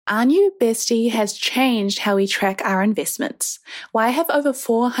Our new bestie has changed how we track our investments. Why have over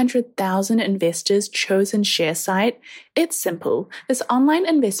 400,000 investors chosen ShareSite? It's simple. This online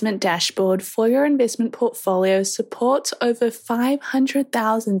investment dashboard for your investment portfolio supports over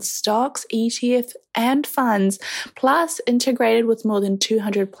 500,000 stocks, ETFs, and funds, plus integrated with more than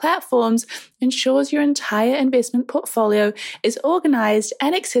 200 platforms, ensures your entire investment portfolio is organized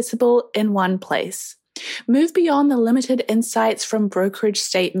and accessible in one place. Move beyond the limited insights from brokerage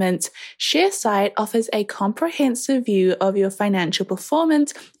statements. ShareSite offers a comprehensive view of your financial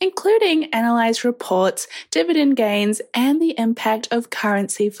performance, including analyzed reports, dividend gains, and the impact of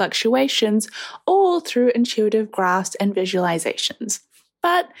currency fluctuations, all through intuitive graphs and visualizations.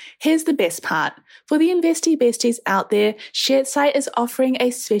 But here's the best part. For the investy besties out there, ShareSite is offering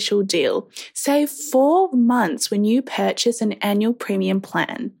a special deal. Save 4 months when you purchase an annual premium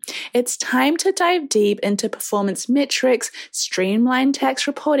plan. It's time to dive deep into performance metrics, streamline tax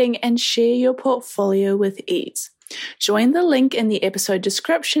reporting, and share your portfolio with ease. Join the link in the episode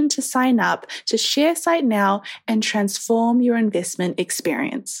description to sign up to ShareSite now and transform your investment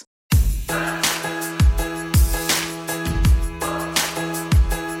experience.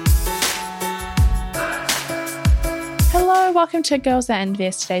 Hello, welcome to Girls That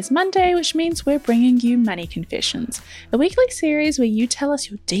Invest. Today's Monday, which means we're bringing you Money Confessions, a weekly series where you tell us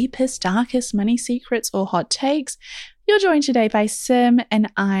your deepest, darkest money secrets or hot takes. You're joined today by Sim,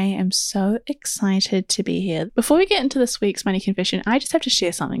 and I am so excited to be here. Before we get into this week's Money Confession, I just have to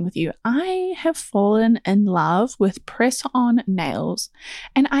share something with you. I have fallen in love with press-on nails,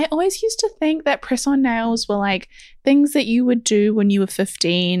 and I always used to think that press-on nails were like things that you would do when you were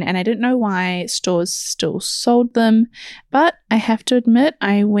 15, and I didn't know why stores still sold them. But I have to admit,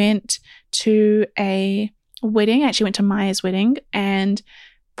 I went to a wedding, I actually went to Maya's wedding, and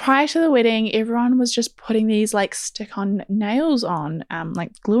prior to the wedding, everyone was just putting these like stick-on nails on,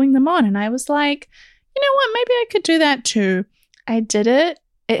 like gluing them on. And I was like, you know what, maybe I could do that too. I did it.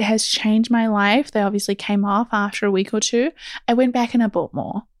 It has changed my life. They obviously came off after a week or two. I went back and I bought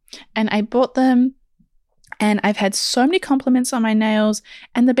more. And I bought them, and I've had so many compliments on my nails.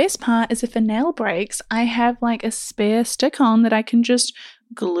 And the best part is if a nail breaks, I have like a spare stick-on that I can just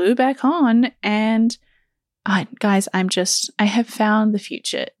glue back on. And guys, I have found the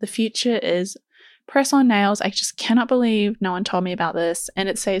future. The future is press-on nails. I just cannot believe no one told me about this, and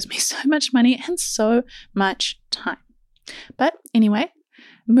it saves me so much money and so much time. But anyway,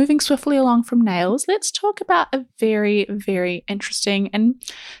 moving swiftly along from nails, let's talk about a very, very interesting and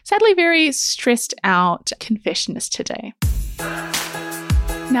sadly very stressed out confessionist today.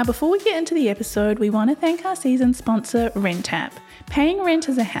 Now, before we get into the episode, we want to thank our season sponsor, RentApp. Paying rent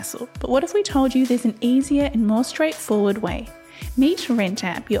is a hassle, but what if we told you there's an easier and more straightforward way? Meet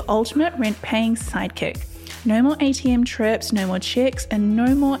RentApp, your ultimate rent-paying sidekick. No more ATM trips, no more checks, and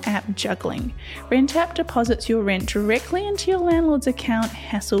no more app juggling. RentApp deposits your rent directly into your landlord's account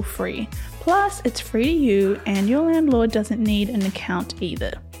hassle-free. Plus, it's free to you, and your landlord doesn't need an account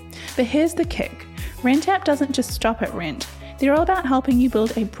either. But here's the kick. RentApp doesn't just stop at rent. They're all about helping you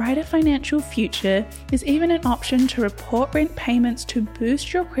build a brighter financial future. There's even an option to report rent payments to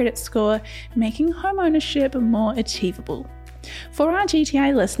boost your credit score, making homeownership more achievable. For our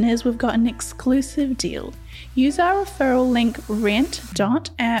GTI listeners, we've got an exclusive deal. Use our referral link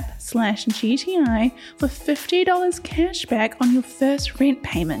rent.app/GTI for $50 cash back on your first rent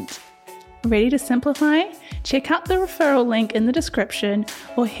payment. Ready to simplify? Check out the referral link in the description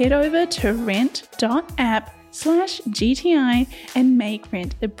or head over to rent.app/GTI and make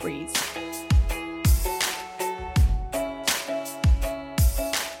rent a breeze.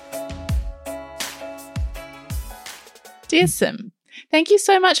 Dear Sim, thank you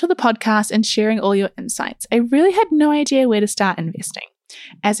so much for the podcast and sharing all your insights. I really had no idea where to start investing.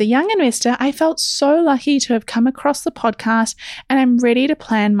 As a young investor, I felt so lucky to have come across the podcast, and I'm ready to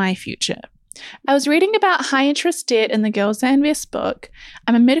plan my future. I was reading about high interest debt in the Girls That Invest book.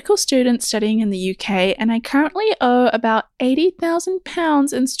 I'm a medical student studying in the UK, and I currently owe about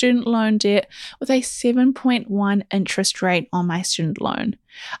 £80,000 in student loan debt with a 7.1 interest rate on my student loan.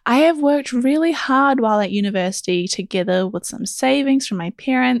 I have worked really hard while at university together with some savings from my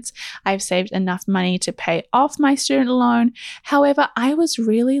parents. I've saved enough money to pay off my student loan. However, I was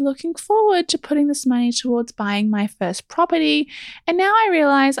really looking forward to putting this money towards buying my first property, and now I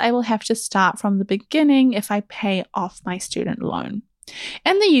realize I will have to start from the beginning if I pay off my student loan.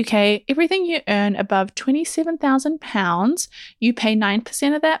 In the UK, everything you earn above £27,000, you pay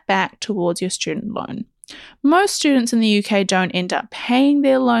 9% of that back towards your student loan. Most students in the UK don't end up paying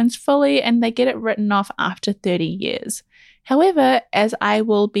their loans fully, and they get it written off after 30 years. However, as I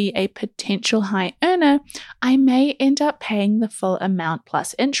will be a potential high earner, I may end up paying the full amount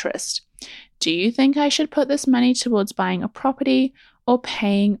plus interest. Do you think I should put this money towards buying a property or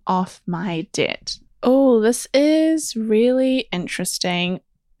paying off my debt? Oh, this is really interesting.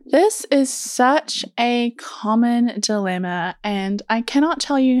 This is such a common dilemma, and I cannot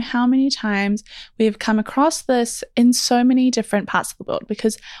tell you how many times we've come across this in so many different parts of the world.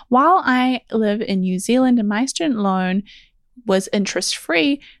 Because while I live in New Zealand and my student loan was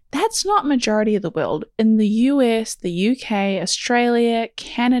interest-free, that's not majority of the world. In the US, the UK, Australia,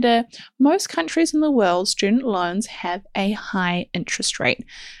 Canada, most countries in the world, student loans have a high interest rate.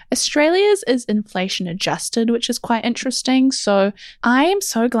 Australia's is inflation adjusted, which is quite interesting. So I am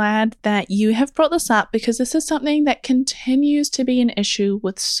so glad that you have brought this up, because this is something that continues to be an issue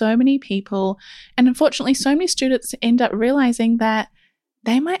with so many people. And unfortunately, so many students end up realizing that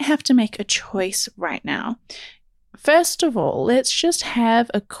they might have to make a choice right now. First of all, let's just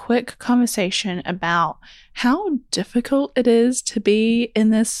have a quick conversation about how difficult it is to be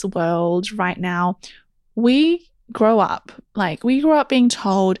in this world right now. We grow up being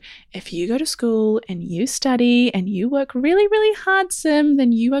told, if you go to school and you study and you work really, really hard, Sim,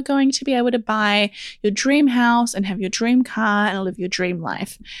 then you are going to be able to buy your dream house and have your dream car and live your dream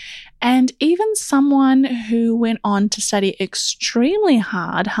life. And even someone who went on to study extremely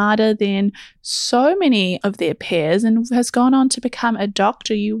hard, harder than so many of their peers, and has gone on to become a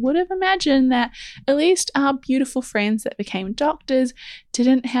doctor, you would have imagined that at least our beautiful friends that became doctors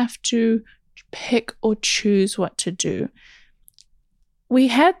didn't have to pick or choose what to do. We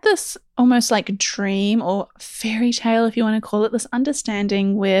had this almost like dream or fairy tale, if you want to call it, this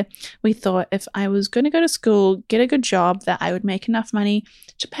understanding where we thought if I was going to go to school, get a good job, that I would make enough money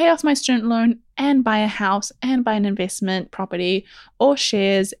to pay off my student loan and buy a house and buy an investment property or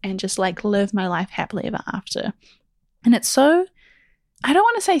shares and just like live my life happily ever after. And it's so, I don't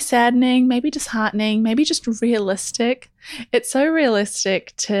want to say saddening, maybe disheartening, maybe just realistic. It's so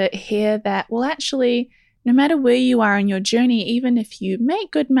realistic to hear that, well, actually, no matter where you are in your journey, even if you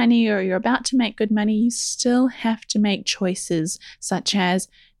make good money or you're about to make good money, you still have to make choices such as,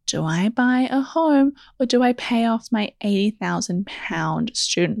 do I buy a home or do I pay off my £80,000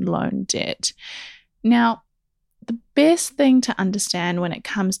 student loan debt? Now, the best thing to understand when it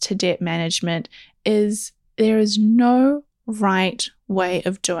comes to debt management is there is no right way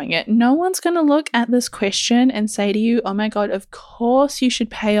of doing it. No one's going to look at this question and say to you, oh my God, of course you should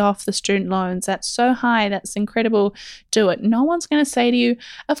pay off the student loans. That's so high. That's incredible. Do it. No one's going to say to you,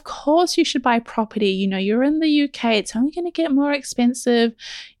 of course you should buy property. You know, you're in the UK. It's only going to get more expensive.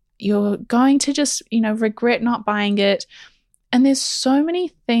 You're going to just, regret not buying it. And there's so many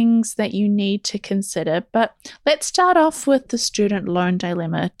things that you need to consider. But let's start off with the student loan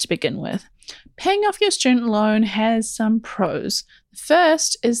dilemma to begin with. Paying off your student loan has some pros.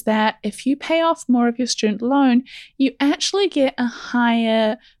 First is that if you pay off more of your student loan, you actually get a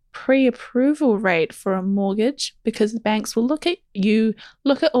higher pre-approval rate for a mortgage, because the banks will look at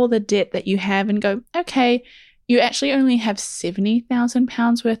all the debt that you have and go, okay, you actually only have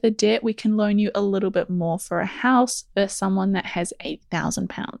 £70,000 worth of debt. We can loan you a little bit more for a house versus someone that has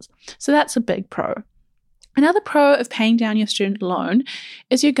 £8,000. So that's a big pro. Another pro of paying down your student loan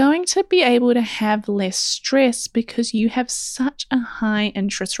is you're going to be able to have less stress because you have such a high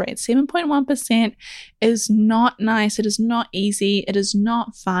interest rate. 7.1% is not nice. It is not easy. It is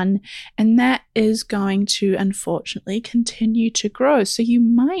not fun. And that is going to, unfortunately, continue to grow. So you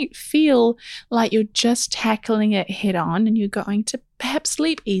might feel like you're just tackling it head on and you're going to perhaps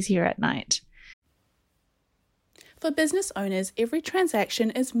sleep easier at night. For business owners, every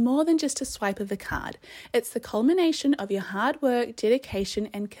transaction is more than just a swipe of a card. It's the culmination of your hard work, dedication,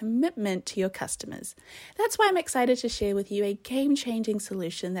 and commitment to your customers. That's why I'm excited to share with you a game-changing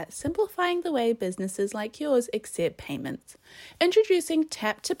solution that's simplifying the way businesses like yours accept payments. Introducing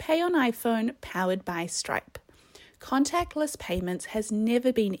Tap to Pay on iPhone, powered by Stripe. Contactless payments has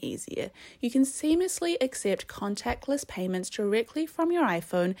never been easier. You can seamlessly accept contactless payments directly from your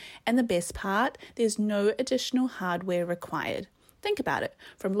iPhone, and the best part, there's no additional hardware required. Think about it.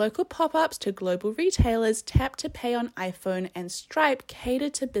 From local pop-ups to global retailers, Tap to Pay on iPhone and Stripe cater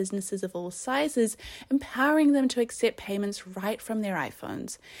to businesses of all sizes, empowering them to accept payments right from their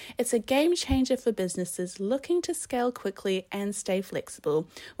iPhones. It's a game changer for businesses looking to scale quickly and stay flexible,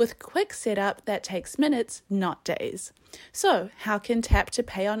 with quick setup that takes minutes, not days. So, how can Tap to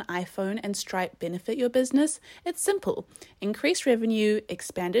Pay on iPhone and Stripe benefit your business? It's simple. Increase revenue,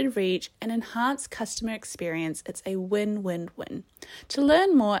 expanded reach, and enhance customer experience. It's a win-win-win. To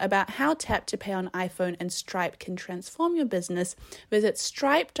learn more about how Tap to Pay on iPhone and Stripe can transform your business, visit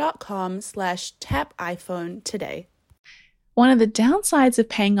stripe.com/tapiphone today. One of the downsides of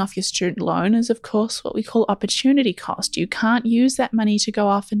paying off your student loan is, of course, what we call opportunity cost. You can't use that money to go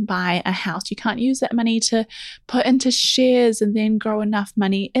off and buy a house. You can't use that money to put into shares and then grow enough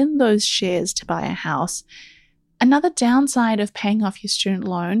money in those shares to buy a house. Another downside of paying off your student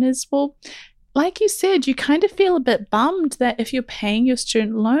loan is, well, like you said, you kind of feel a bit bummed that if you're paying your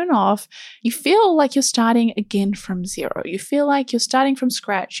student loan off, you feel like you're starting again from zero. You feel like you're starting from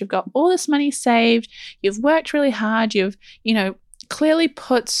scratch. You've got all this money saved. You've worked really hard. You've, clearly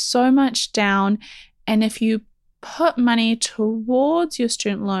put so much down. And if you put money towards your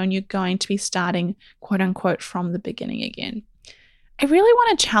student loan, you're going to be starting, quote unquote, from the beginning again. I really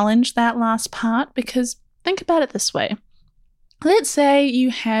want to challenge that last part because think about it this way. Let's say you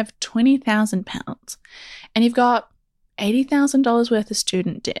have £20,000 and you've got $80,000 worth of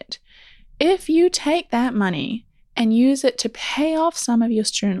student debt. If you take that money and use it to pay off some of your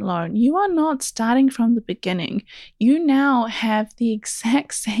student loan, you are not starting from the beginning. You now have the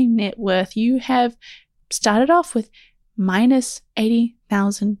exact same net worth. You have started off with minus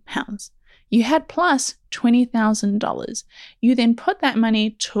 £80,000. You had plus $20,000. You then put that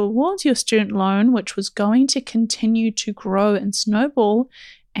money towards your student loan, which was going to continue to grow and snowball.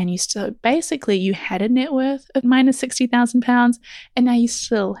 And you had a net worth of minus £60,000, and now you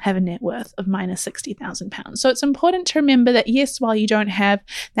still have a net worth of minus £60,000. So it's important to remember that, yes, while you don't have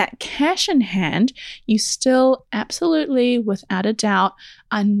that cash in hand, you still absolutely, without a doubt,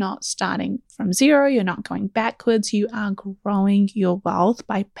 are not starting from zero. You're not going backwards. You are growing your wealth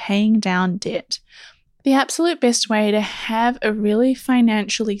by paying down debt. The absolute best way to have a really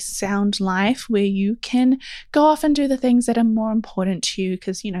financially sound life where you can go off and do the things that are more important to you,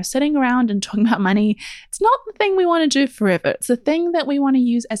 because, sitting around and talking about money, it's not the thing we want to do forever. It's the thing that we want to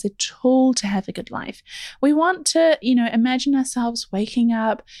use as a tool to have a good life. We want to, imagine ourselves waking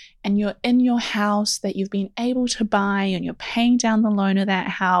up and you're in your house that you've been able to buy and you're paying down the loan of that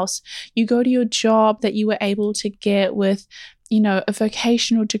house. You go to your job that you were able to get with a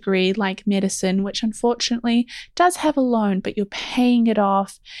vocational degree like medicine, which unfortunately does have a loan, but you're paying it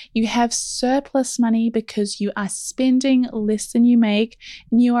off. You have surplus money because you are spending less than you make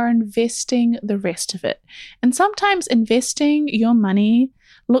and you are investing the rest of it. And sometimes investing your money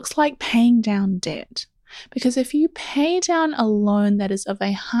looks like paying down debt. Because if you pay down a loan that is of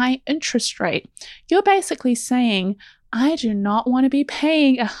a high interest rate, you're basically saying, I do not want to be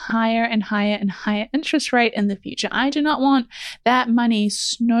paying a higher and higher and higher interest rate in the future. I do not want that money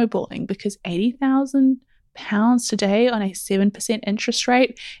snowballing, because £80,000 today on a 7% interest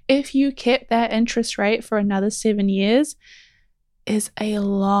rate, if you kept that interest rate for another 7 years, is a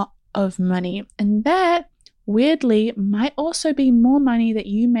lot of money. And that, weirdly, might also be more money that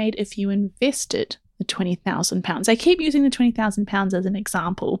you made if you invested the £20,000. I keep using the £20,000 as an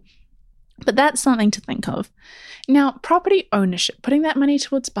example, but that's something to think of. Now, property ownership, putting that money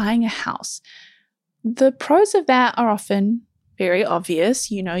towards buying a house. The pros of that are often very obvious.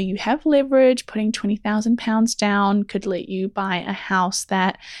 You have leverage. Putting £20,000 down could let you buy a house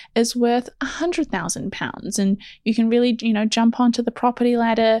that is worth £100,000. And you can really, jump onto the property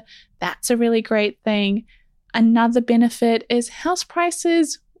ladder. That's a really great thing. Another benefit is house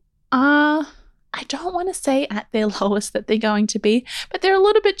prices are, I don't want to say at their lowest that they're going to be, but they're a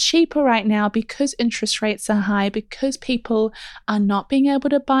little bit cheaper right now because interest rates are high, because people are not being able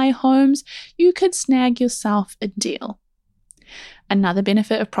to buy homes. You could snag yourself a deal. Another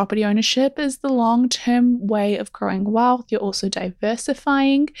benefit of property ownership is the long-term way of growing wealth. You're also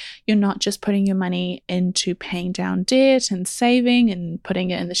diversifying. You're not just putting your money into paying down debt and saving and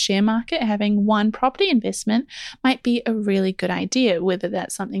putting it in the share market. Having one property investment might be a really good idea, whether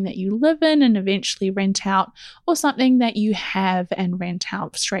that's something that you live in and eventually rent out, or something that you have and rent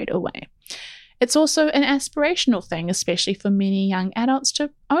out straight away. It's also an aspirational thing, especially for many young adults,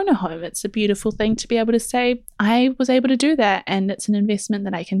 to own a home. It's a beautiful thing to be able to say, I was able to do that, and it's an investment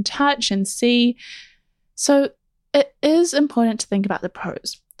that I can touch and see. So it is important to think about the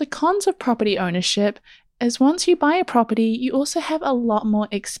pros. The cons of property ownership is once you buy a property, you also have a lot more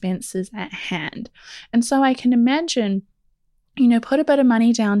expenses at hand. And so I can imagine, put a bit of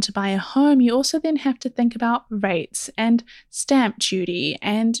money down to buy a home, you also then have to think about rates and stamp duty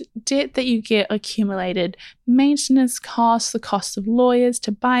and debt that you get accumulated, maintenance costs, the cost of lawyers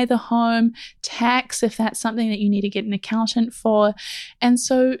to buy the home, tax if that's something that you need to get an accountant for. And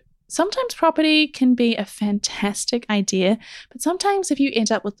so sometimes property can be a fantastic idea, but sometimes if you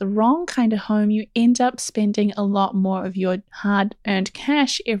end up with the wrong kind of home, you end up spending a lot more of your hard-earned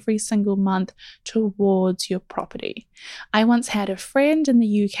cash every single month towards your property. I once had a friend in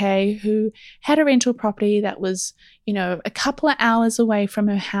the UK who had a rental property that was, a couple of hours away from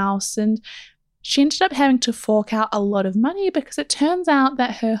her house, and She ended up having to fork out a lot of money because it turns out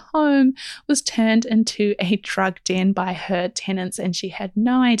that her home was turned into a drug den by her tenants and she had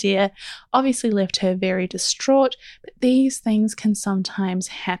no idea. Obviously left her very distraught, but these things can sometimes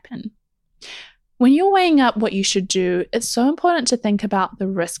happen. When you're weighing up what you should do, it's so important to think about the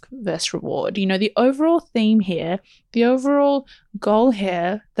risk versus reward. The overall theme here, the overall goal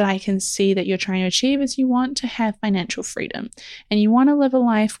here that I can see that you're trying to achieve is you want to have financial freedom and you want to live a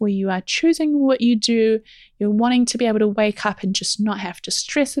life where you are choosing what you do. You're wanting to be able to wake up and just not have to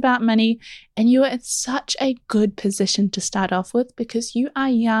stress about money. And you are in such a good position to start off with because you are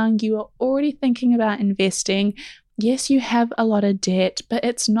young. You are already thinking about investing. Yes, you have a lot of debt, but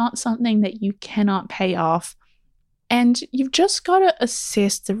it's not something that you cannot pay off. And you've just got to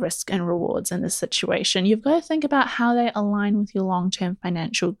assess the risk and rewards in this situation. You've got to think about how they align with your long-term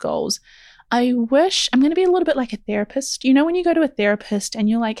financial goals. I'm going to be a little bit like a therapist. When you go to a therapist and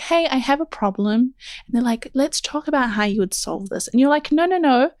you're like, hey, I have a problem. And they're like, let's talk about how you would solve this. And you're like,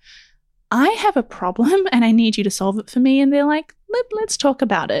 no. I have a problem and I need you to solve it for me. And they're like, let's talk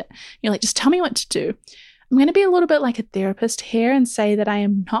about it. You're like, just tell me what to do. I'm going to be a little bit like a therapist here and say that I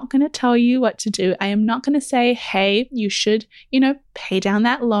am not going to tell you what to do. I am not going to say, hey, you should, pay down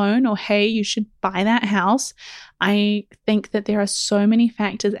that loan or hey, you should buy that house. I think that there are so many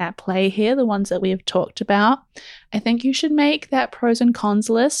factors at play here, the ones that we have talked about. I think you should make that pros and cons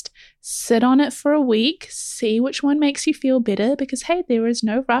list, sit on it for a week, see which one makes you feel better because, hey, there is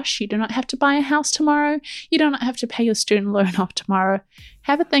no rush. You do not have to buy a house tomorrow. You do not have to pay your student loan off tomorrow.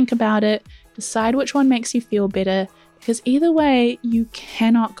 Have a think about it. Decide which one makes you feel better because either way, you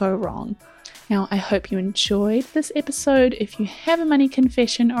cannot go wrong. Now, I hope you enjoyed this episode. If you have a money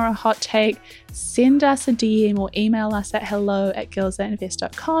confession or a hot take, send us a DM or email us at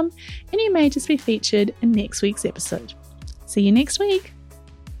hello@girlsthatinvest.com and you may just be featured in next week's episode. See you next week.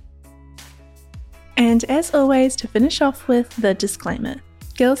 And as always, to finish off with the disclaimer.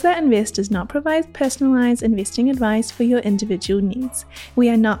 Girls That Invest does not provide personalized investing advice for your individual needs. We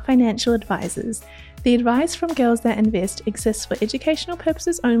are not financial advisors. The advice from Girls That Invest exists for educational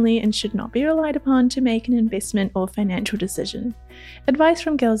purposes only and should not be relied upon to make an investment or financial decision. Advice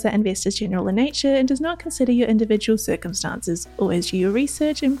from Girls That Invest is general in nature and does not consider your individual circumstances. Always do your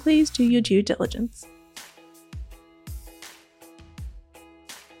research and please do your due diligence.